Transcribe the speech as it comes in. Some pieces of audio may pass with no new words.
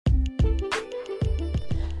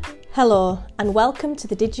Hello and welcome to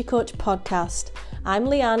the DigiCoach podcast. I'm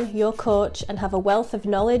Leanne, your coach, and have a wealth of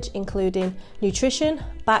knowledge including nutrition,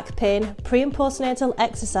 back pain, pre and postnatal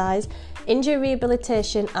exercise, injury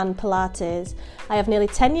rehabilitation and Pilates. I have nearly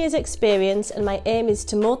 10 years experience and my aim is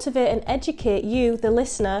to motivate and educate you, the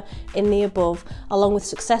listener, in the above, along with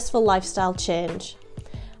successful lifestyle change.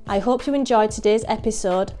 I hope you enjoyed today's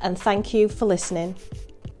episode and thank you for listening.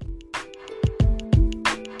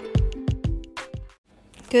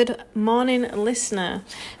 Good morning, listener.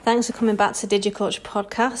 Thanks for coming back to DigiCoach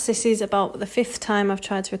podcast. This is about the fifth time I've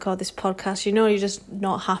tried to record this podcast. You know, you're just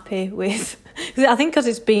not happy with... I think because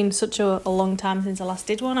it's been such a long time since I last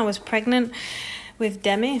did one. I was pregnant with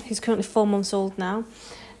Demi, who's currently 4 months old now.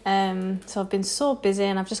 So I've been so busy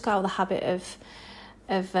and I've just got out of the habit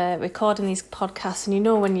of recording these podcasts. And you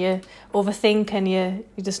know when you overthink and you're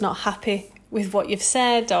just not happy with what you've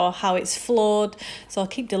said or how it's flowed, so I'll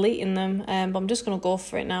keep deleting them, but I'm just going to go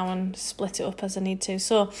for it now and split it up as I need to.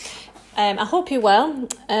 So I hope you're well.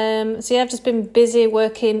 I've just been busy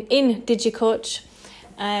working in DigiCoach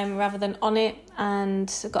rather than on it,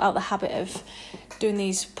 and I got out of the habit of doing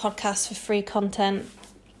these podcasts for free content.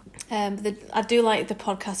 I do like the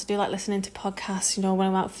podcast. I do like listening to podcasts, you know, when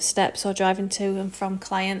I'm out for steps or driving to and from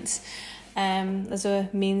clients, as a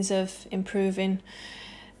means of improving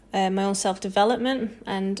my own self-development,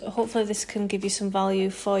 and hopefully this can give you some value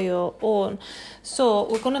for your own.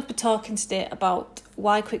 So we're going to be talking today about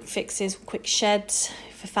why quick fixes, quick sheds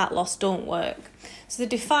for fat loss don't work. So they're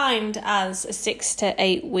defined as a 6 to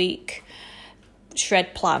 8 week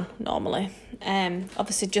shred plan normally.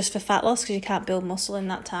 Obviously just for fat loss, because you can't build muscle in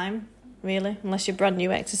that time, really, unless you're brand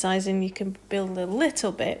new exercising. You can build a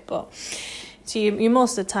little bit, but so you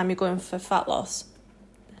most of the time you're going for fat loss.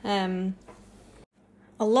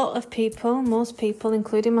 A lot of people, most people,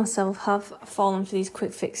 including myself, have fallen for these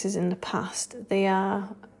quick fixes in the past.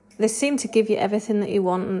 They seem to give you everything that you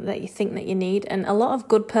want and that you think that you need. And a lot of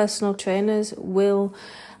good personal trainers will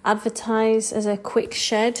advertise as a quick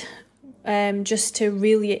shed, just to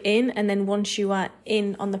reel you in. And then once you are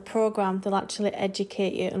in on the program, they'll actually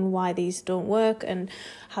educate you on why these don't work and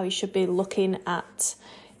how you should be looking at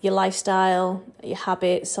your lifestyle, your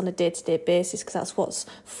habits on a day-to-day basis, because that's what's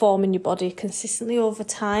forming your body consistently over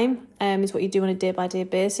time, is what you do on a day-by-day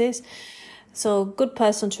basis. So good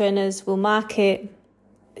personal trainers will market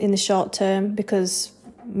in the short term because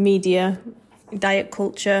media, diet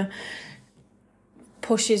culture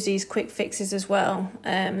pushes these quick fixes as well,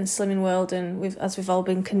 in Slimming World, and we've all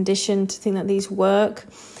been conditioned to think that these work.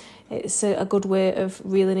 It's a good way of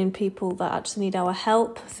reeling in people that actually need our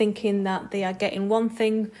help, thinking that they are getting one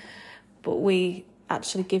thing, but we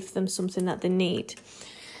actually give them something that they need.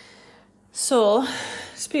 So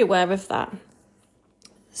just be aware of that.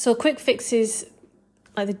 So quick fixes,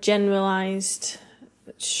 like the generalised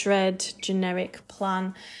shred generic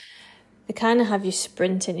plan, they kind of have you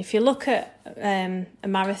sprinting. If you look at a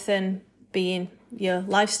marathon being your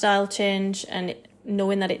lifestyle change and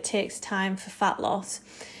knowing that it takes time for fat loss,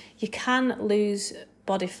 you can lose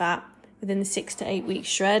body fat within the 6 to 8 week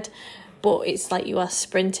shred, but it's like you are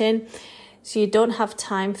sprinting. So you don't have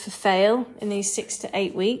time for fail in these 6 to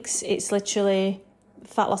 8 weeks. It's literally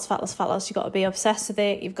fat loss, fat loss, fat loss. You've got to be obsessed with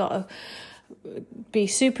it. You've got to be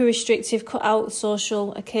super restrictive, cut out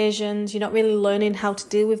social occasions. You're not really learning how to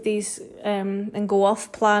deal with these and go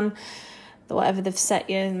off plan, whatever they've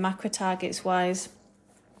set you macro targets wise.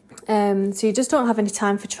 So you just don't have any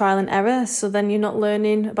time for trial and error. So then you're not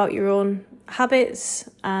learning about your own habits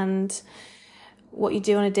and what you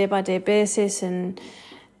do on a day-by-day basis. And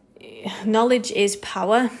knowledge is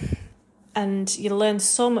power. And you learn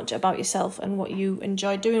so much about yourself and what you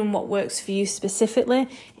enjoy doing, what works for you specifically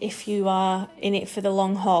if you are in it for the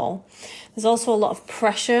long haul. There's also a lot of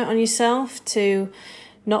pressure on yourself to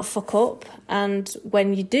not fuck up, and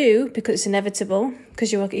when you do, because it's inevitable,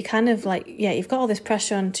 because you're kind of like, you've got all this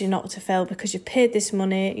pressure on you not to fail because you've paid this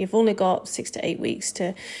money, you've only got 6 to 8 weeks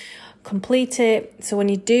to complete it. So when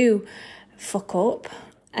you do fuck up,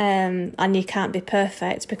 and you can't be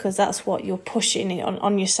perfect, because that's what you're pushing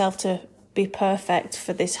on yourself to be perfect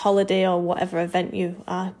for this holiday or whatever event you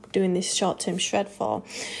are doing this short-term shred for.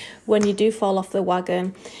 When you do fall off the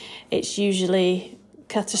wagon, it's usually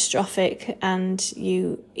catastrophic and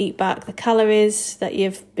you eat back the calories that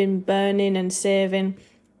you've been burning and saving,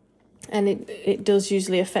 and it does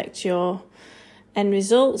usually affect your end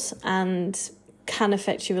results and can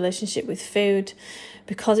affect your relationship with food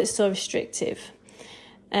because it's so restrictive.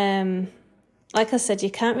 Like I said,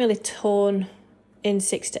 you can't really tone in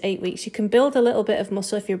 6 to 8 weeks. You can build a little bit of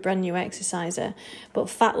muscle if you're a brand new exerciser, but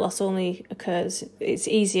fat loss only occurs, it's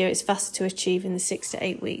easier, it's faster to achieve in the 6 to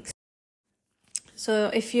 8 weeks.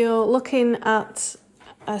 So if you're looking at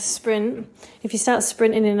a sprint, if you start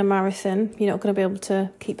sprinting in a marathon, you're not going to be able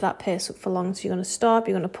to keep that pace up for long. So you're going to stop,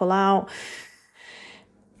 you're going to pull out,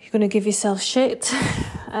 you're going to give yourself shit,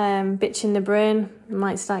 bitching the brain. You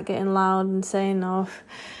might start getting loud and saying, oh,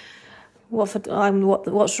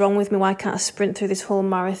 what's wrong with me? Why can't I sprint through this whole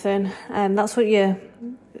marathon? That's what you're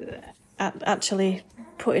actually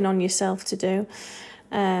putting on yourself to do.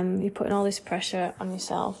 You're putting all this pressure on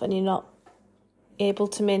yourself and you're not able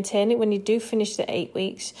to maintain it. When you do finish the 8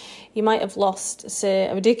 weeks, you might have lost, say,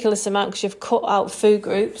 a ridiculous amount because you've cut out food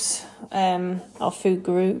groups or food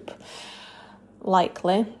group,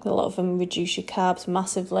 likely. A lot of them reduce your carbs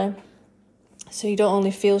massively. So you don't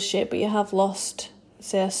only feel shit, but you have lost,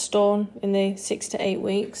 say, a stone in the 6 to 8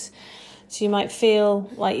 weeks. So you might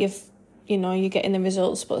feel like you're getting the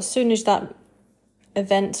results, but as soon as that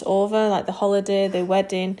event's over, like the holiday, the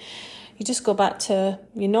wedding, you just go back to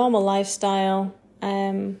your normal lifestyle,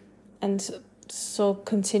 and so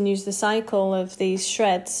continues the cycle of these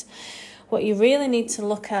shreds. What you really need to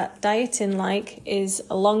look at dieting like is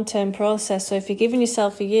a long-term process. So if you're giving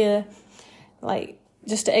yourself a year, like,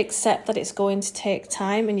 just to accept that it's going to take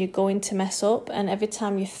time and you're going to mess up, and every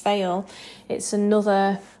time you fail, it's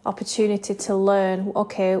another opportunity to learn,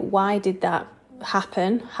 okay, why did that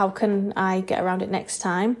happen? How can I get around it next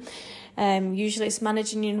time? Usually it's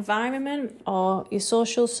managing your environment or your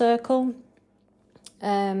social circle,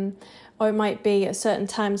 or it might be at certain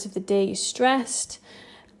times of the day you're stressed,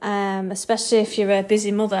 especially if you're a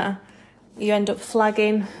busy mother. You end up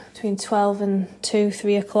flagging between 12 and 2,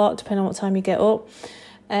 3 o'clock, depending on what time you get up.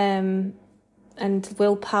 And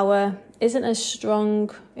willpower isn't as strong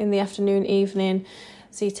in the afternoon, evening,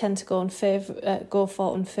 so you tend to go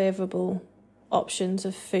for unfavourable options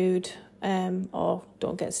of food, or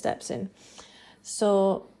don't get steps in.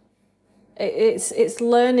 So it's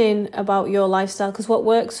learning about your lifestyle, because what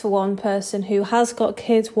works for one person who has got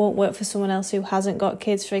kids won't work for someone else who hasn't got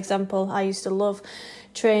kids. For example, I used to love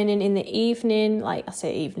training in the evening, like I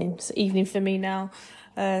say evening, it's evening for me now,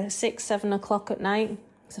 6, 7 o'clock at night,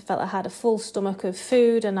 because I felt I had a full stomach of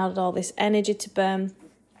food and I had all this energy to burn,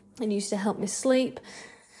 and used to help me sleep.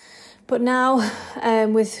 But now,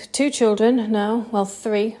 with 2 children now, well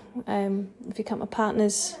 3, if you count my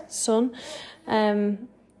partner's son,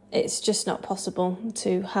 it's just not possible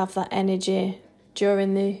to have that energy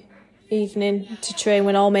during the evening to train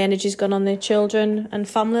when all my energy's gone on the children and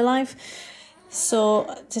family life.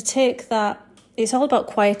 So to take that, it's all about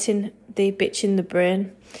quieting the bitch in the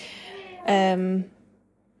brain. When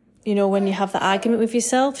you have that argument with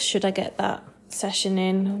yourself, should I get that session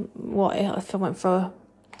in? What if I went for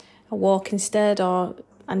a walk instead, or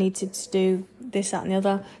I needed to do this, that and the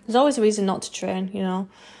other? There's always a reason not to train,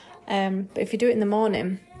 But if you do it in the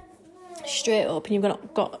morning, straight up, and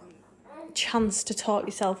you've got a chance to talk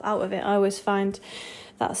yourself out of it, I always find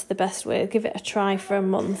that's the best way. Give it a try for a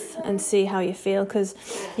month and see how you feel, because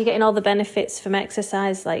you're getting all the benefits from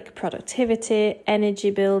exercise, like productivity,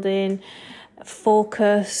 energy building,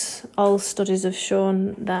 focus. All studies have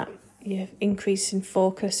shown that your increase in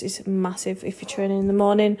focus is massive if you're training in the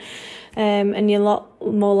morning, and you're a lot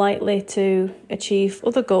more likely to achieve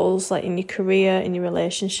other goals, like in your career, in your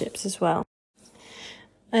relationships as well.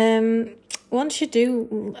 Once you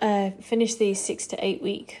do finish these 6 to 8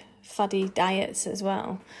 week faddy diets as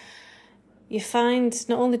well, you find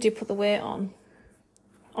not only do you put the weight on,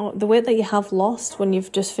 or the weight that you have lost when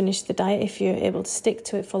you've just finished the diet, if you're able to stick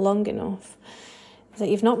to it for long enough, is that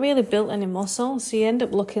you've not really built any muscle, so you end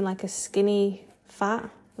up looking like a skinny fat,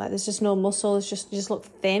 like there's just no muscle, you just look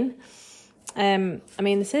thin.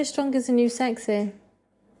 They say strong is the new sexy.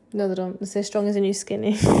 No, they don't. They say strong is the new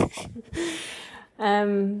skinny.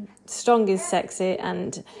 Strong is sexy,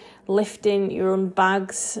 and lifting your own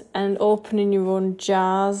bags and opening your own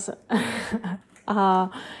jars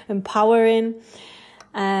are empowering.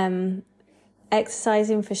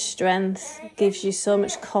 Exercising for strength gives you so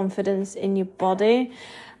much confidence in your body,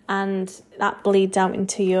 and that bleeds out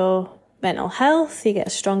into your mental health. You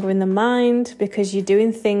get stronger in the mind because you're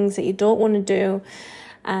doing things that you don't want to do,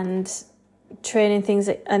 and lifting things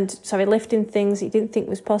that you didn't think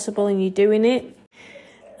was possible, and you're doing it.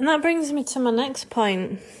 And that brings me to my next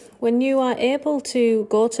point. When you are able to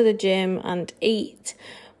go to the gym and eat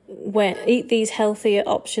these healthier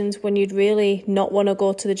options when you'd really not want to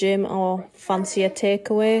go to the gym or fancy a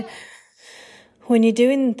takeaway, when you're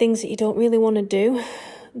doing things that you don't really want to do,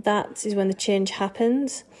 that is when the change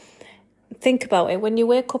happens. Think about it. When you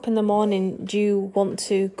wake up in the morning, do you want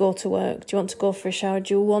to go to work? Do you want to go for a shower?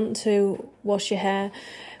 Do you want to wash your hair?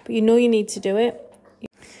 But you know you need to do it.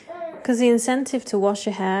 because the incentive to wash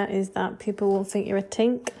your hair is that people won't think you're a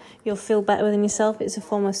tink. You'll feel better within yourself. It's a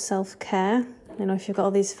form of self-care. You know, if you've got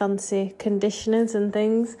all these fancy conditioners and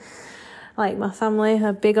things. Like my family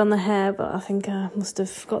are big on the hair, but I think I must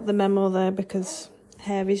have got the memo there because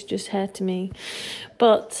hair is just hair to me.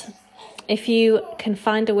 But if you can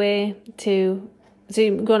find a way to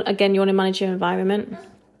go on, again, you want to manage your environment,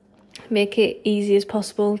 make it easy as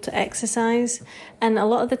possible to exercise. And a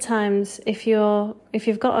lot of the times, if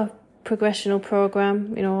you've got a progressional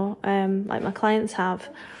program, you know, like my clients have,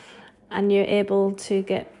 and you're able to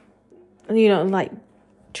get, you know, like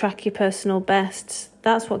track your personal bests,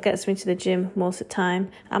 that's what gets me to the gym most of the time.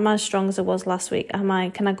 Am I as strong as I was last week? Can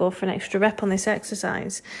I go for an extra rep on this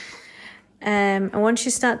exercise? And once you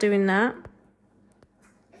start doing that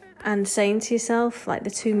and saying to yourself, like the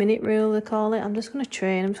 2-minute rule they call it, I'm just going to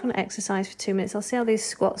train, I'm just going to exercise for 2 minutes. I'll see how these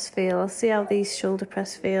squats feel, I'll see how these shoulder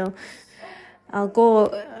press feel. I'll go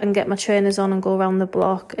and get my trainers on and go around the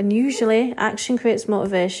block. And usually action creates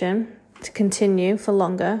motivation to continue for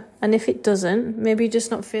longer. And if it doesn't, maybe you're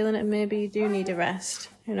just not feeling it, maybe you do need a rest,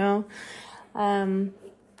 you know.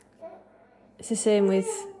 It's the same with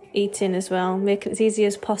eating as well. Make it as easy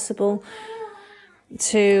as possible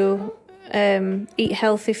to eat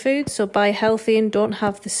healthy food. So buy healthy and don't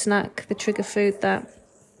have the snack, the trigger food that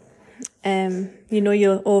you know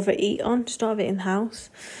you'll overeat on. Just don't have it in the house.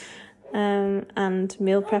 And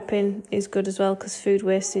meal prepping is good as well, because food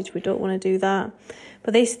wastage, we don't want to do that.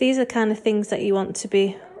 But these are kind of things that you want to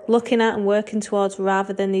be looking at and working towards,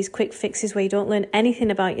 rather than these quick fixes where you don't learn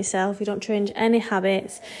anything about yourself, you don't change any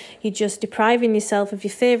habits, you're just depriving yourself of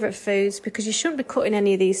your favourite foods, because you shouldn't be cutting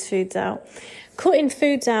any of these foods out. Cutting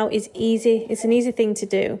foods out is easy, it's an easy thing to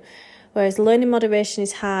do, whereas learning moderation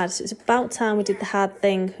is hard. So it's about time we did the hard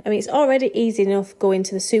thing. I mean, it's already easy enough going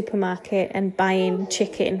to the supermarket and buying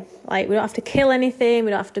chicken. Like, we don't have to kill anything,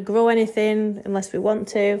 we don't have to grow anything unless we want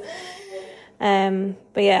to.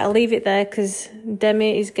 But yeah, I'll leave it there because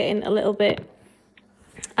Demi is getting a little bit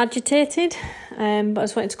agitated. But I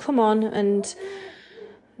just wanted to come on and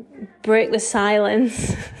break the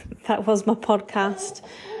silence. That was my podcast.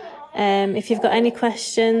 If you've got any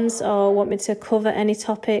questions or want me to cover any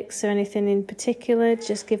topics or anything in particular,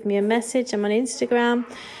 just give me a message. I'm on Instagram,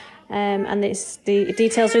 and the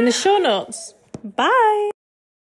details are in the show notes. Bye.